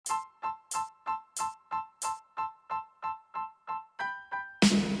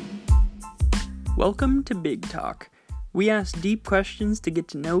Welcome to Big Talk. We ask deep questions to get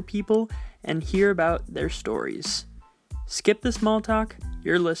to know people and hear about their stories. Skip the small talk,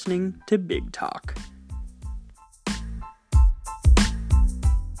 you're listening to Big Talk.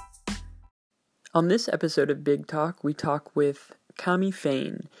 On this episode of Big Talk, we talk with Cami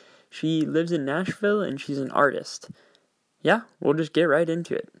Fain. She lives in Nashville and she's an artist. Yeah, we'll just get right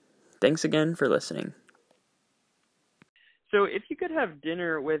into it. Thanks again for listening. So if you could have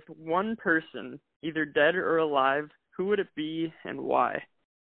dinner with one person, either dead or alive, who would it be and why?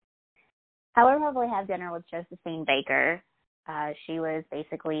 I would probably have dinner with Josephine Baker. She was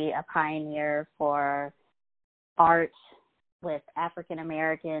basically a pioneer for art with African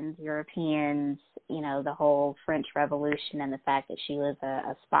Americans, Europeans, the whole French Revolution, and the fact that she was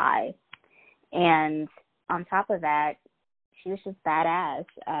a spy. And on top of that, she was just badass.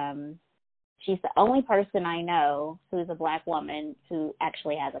 She's the only person I know who's a black woman who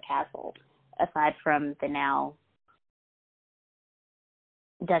actually has a castle, aside from the now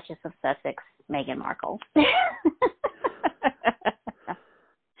Duchess of Sussex, Meghan Markle.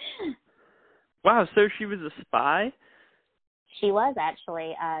 Wow, so she was a spy? She was,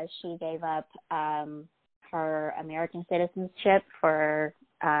 actually. She gave up her American citizenship for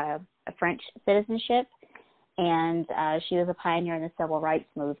a French citizenship, and she was a pioneer in the civil rights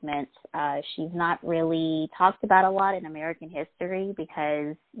movement. She's not really talked about a lot in American history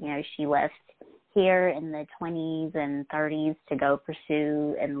because, she left here in the 20s and 30s to go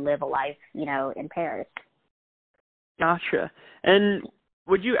pursue and live a life, in Paris. Gotcha. And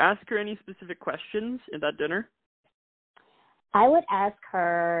would you ask her any specific questions at that dinner? I would ask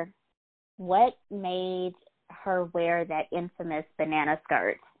her what made her wear that infamous banana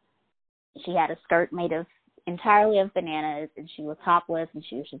skirt. She had a skirt made entirely of bananas, and she was topless, and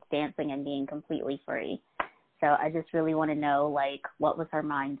she was just dancing and being completely free. So I just really want to know, what was her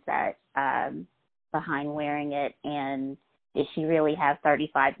mindset behind wearing it, and did she really have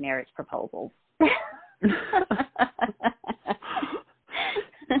 35 marriage proposals?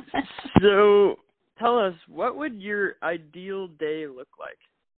 So tell us, what would your ideal day look like?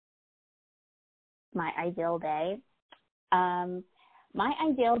 My ideal day? My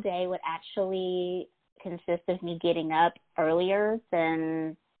ideal day would actually consist of me getting up earlier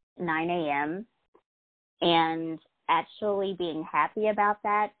than 9 a.m. and actually being happy about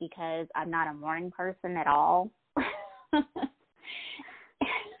that because I'm not a morning person at all.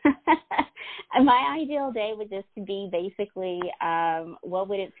 My ideal day would just be basically what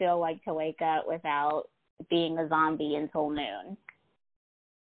would it feel like to wake up without being a zombie until noon.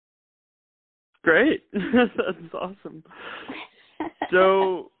 Great. That's awesome.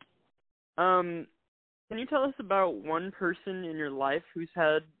 So, can you tell us about one person in your life who's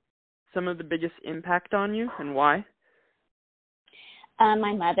had some of the biggest impact on you and why?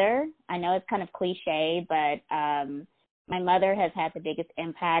 My mother. I know it's kind of cliche, but my mother has had the biggest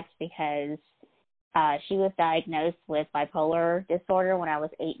impact because she was diagnosed with bipolar disorder when I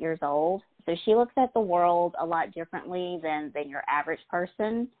was 8 years old. So she looks at the world a lot differently than your average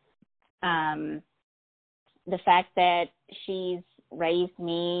person. The fact that she's raised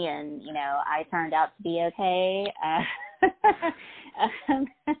me and, I turned out to be okay.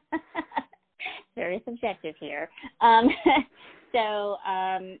 Very subjective here.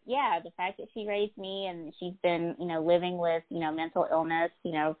 The fact that she raised me and she's been, living with, mental illness,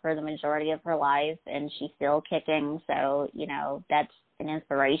 for the majority of her life, and she's still kicking. So, that's an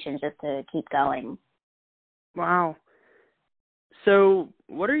inspiration just to keep going. Wow. So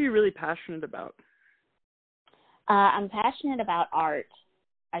what are you really passionate about? I'm passionate about art.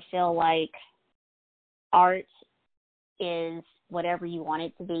 I feel like art is whatever you want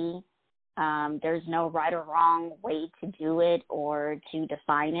it to be. There's no right or wrong way to do it or to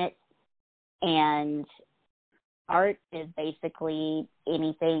define it. And art is basically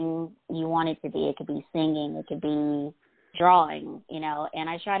anything you want it to be. It could be singing, it could be drawing, and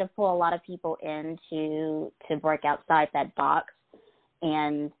I try to pull a lot of people in to break outside that box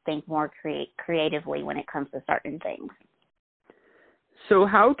and think more creatively when it comes to certain things. So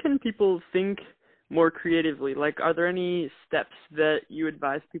how can people think more creatively? Are there any steps that you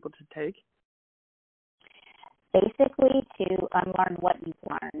advise people to take? Basically, to unlearn what you've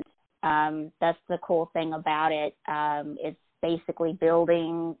learned. That's the cool thing about it. It's basically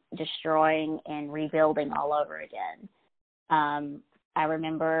building, destroying, and rebuilding all over again. I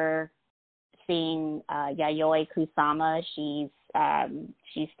remember seeing Yayoi Kusama.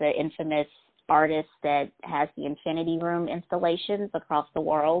 She's the infamous artist that has the Infinity Room installations across the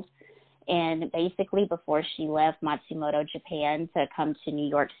world. And basically, before she left Matsumoto, Japan, to come to New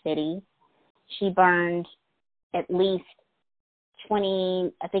York City, she burned at least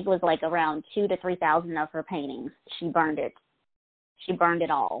I think it was like around 2,000 to 3,000 of her paintings. She burned it. She burned it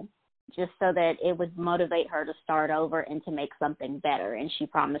all just so that it would motivate her to start over and to make something better. And she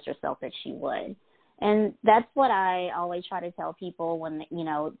promised herself that she would. And that's what I always try to tell people when,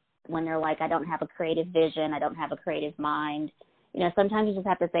 when they're like, I don't have a creative vision, I don't have a creative mind. Sometimes you just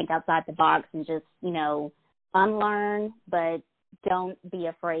have to think outside the box and just, unlearn, but don't be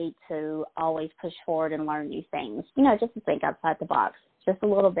afraid to always push forward and learn new things. Just to think outside the box, just a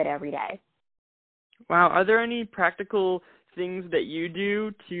little bit every day. Wow. Are there any practical things that you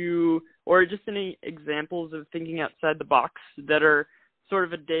do or just any examples of thinking outside the box that are sort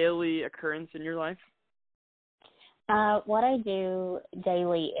of a daily occurrence in your life? What I do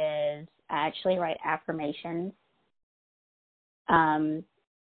daily is I actually write affirmations.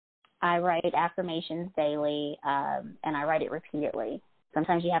 I write affirmations daily, and I write it repeatedly.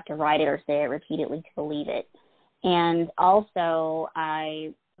 Sometimes you have to write it or say it repeatedly to believe it. And also,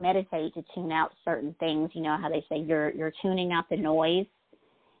 I meditate to tune out certain things. You know how they say you're tuning out the noise.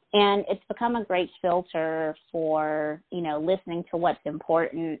 And it's become a great filter for, listening to what's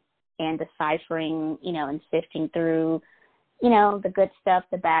important and deciphering, and sifting through, the good stuff,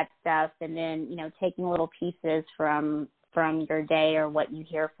 the bad stuff, and then, taking little pieces from your day or what you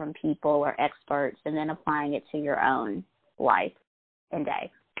hear from people or experts and then applying it to your own life and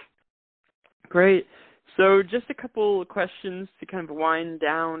day. Great. So just a couple of questions to kind of wind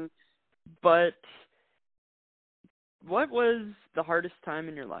down, but what was the hardest time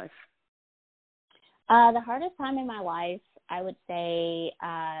in your life? The hardest time in my life, I would say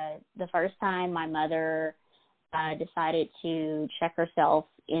the first time my mother decided to check herself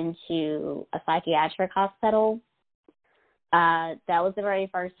into a psychiatric hospital. That was the very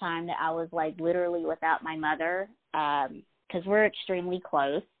first time that I was like literally without my mother, because we're extremely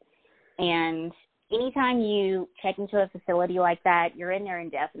close. And anytime you check into a facility like that, you're in there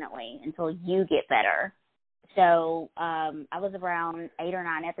indefinitely until you get better. So I was around 8 or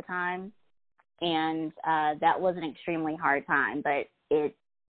 9 at the time, and that was an extremely hard time, but it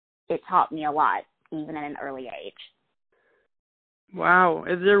taught me a lot, even at an early age. Wow.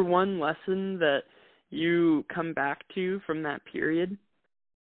 Is there one lesson that you come back to from that period?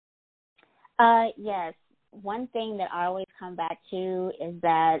 Yes. One thing that I always come back to is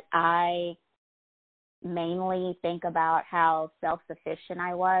that I mainly think about how self-sufficient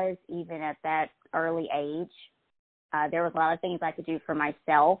I was, even at that early age. There was a lot of things I could do for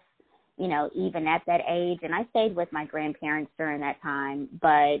myself, even at that age. And I stayed with my grandparents during that time,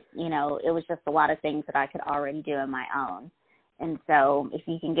 but, it was just a lot of things that I could already do on my own. And so if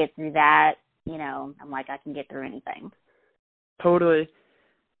you can get through that, I'm like, I can get through anything. Totally.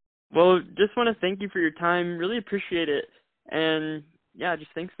 Well, just want to thank you for your time. Really appreciate it. And yeah,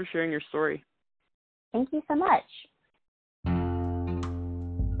 just thanks for sharing your story. Thank you so much.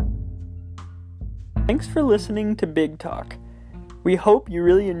 Thanks for listening to Big Talk. We hope you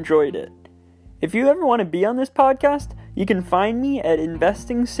really enjoyed it. If you ever want to be on this podcast, you can find me at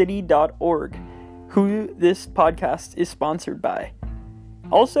investingcity.org, who this podcast is sponsored by.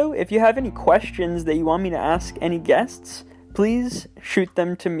 Also, if you have any questions that you want me to ask any guests, please shoot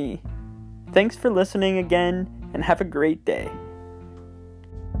them to me. Thanks for listening again, and have a great day.